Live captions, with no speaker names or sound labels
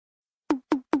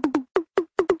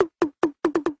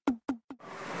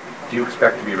do you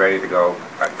expect to be ready to go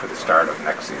for the start of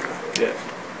next season? Yes.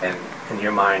 And in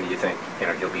your mind, you think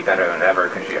you'll be better than ever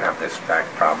because you have this back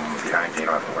problem behind you. You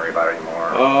don't have to worry about it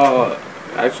anymore.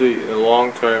 Actually, in the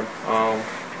long term, I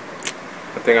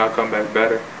think I'll come back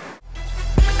better.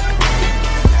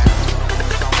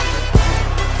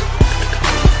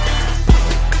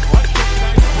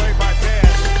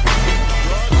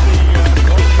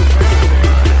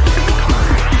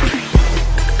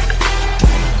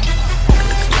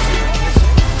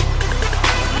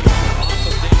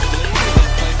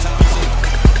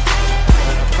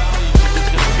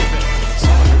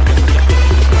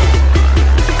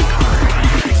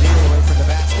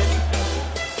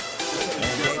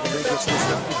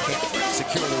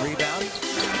 Secure the rebound.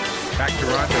 Back to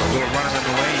Rondo, a little runner in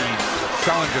the lane.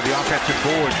 Sullinger, the offensive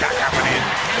board, back up and in.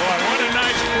 Boy, what a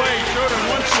nice play. Short on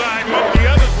one side, went the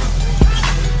other.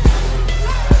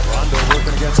 Rondo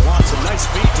working against Watson. Nice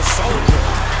feed to Sullinger.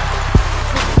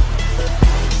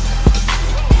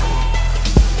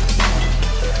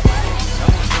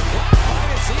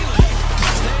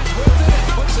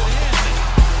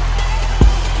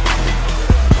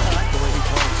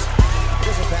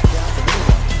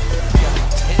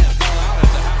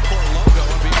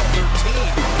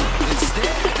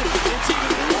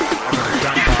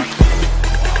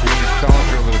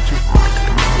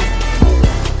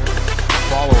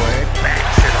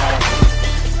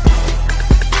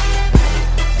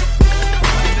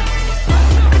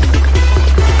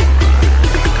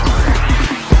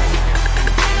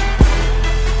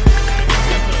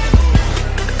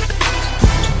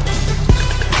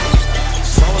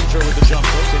 With the jump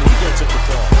hook, and he gets it to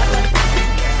fall.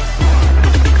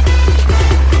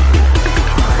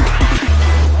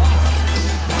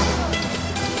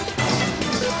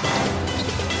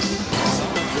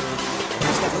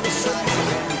 He's got a little size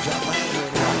advantage on Lander,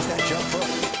 and he likes that jump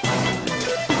hook.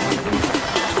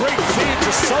 Great feed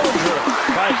to Sullinger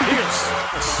by Pierce.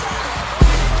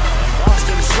 And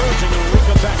Boston surging, and we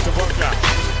come back to work out.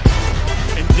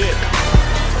 And did.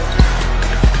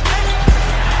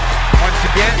 Once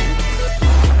again.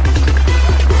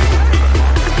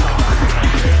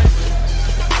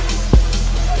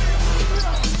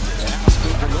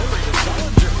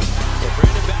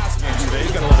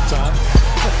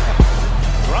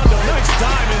 Rondo, nice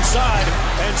time inside,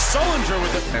 and Sullinger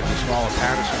with it. Has a smaller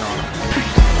Patterson on him.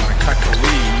 Want to cut the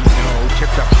lead,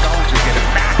 chipped up Sullinger, get it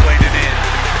back, laid it in.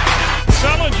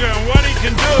 Sullinger and what he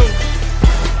can do.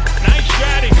 Nice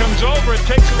shot, he comes over, it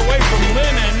takes it away from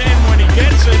Lynn, and then when he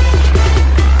gets it.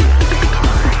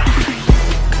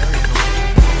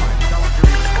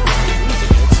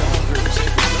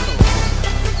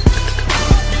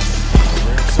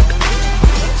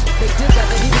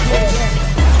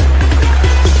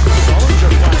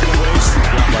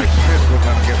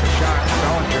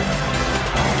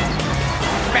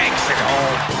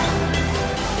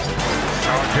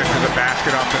 To the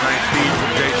basket off the nice feed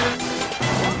from Jason.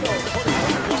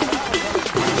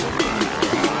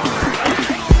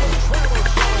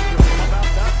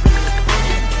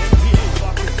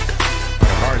 What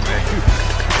a hard day.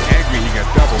 Angry, he got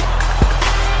doubled.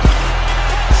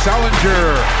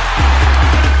 Sullinger.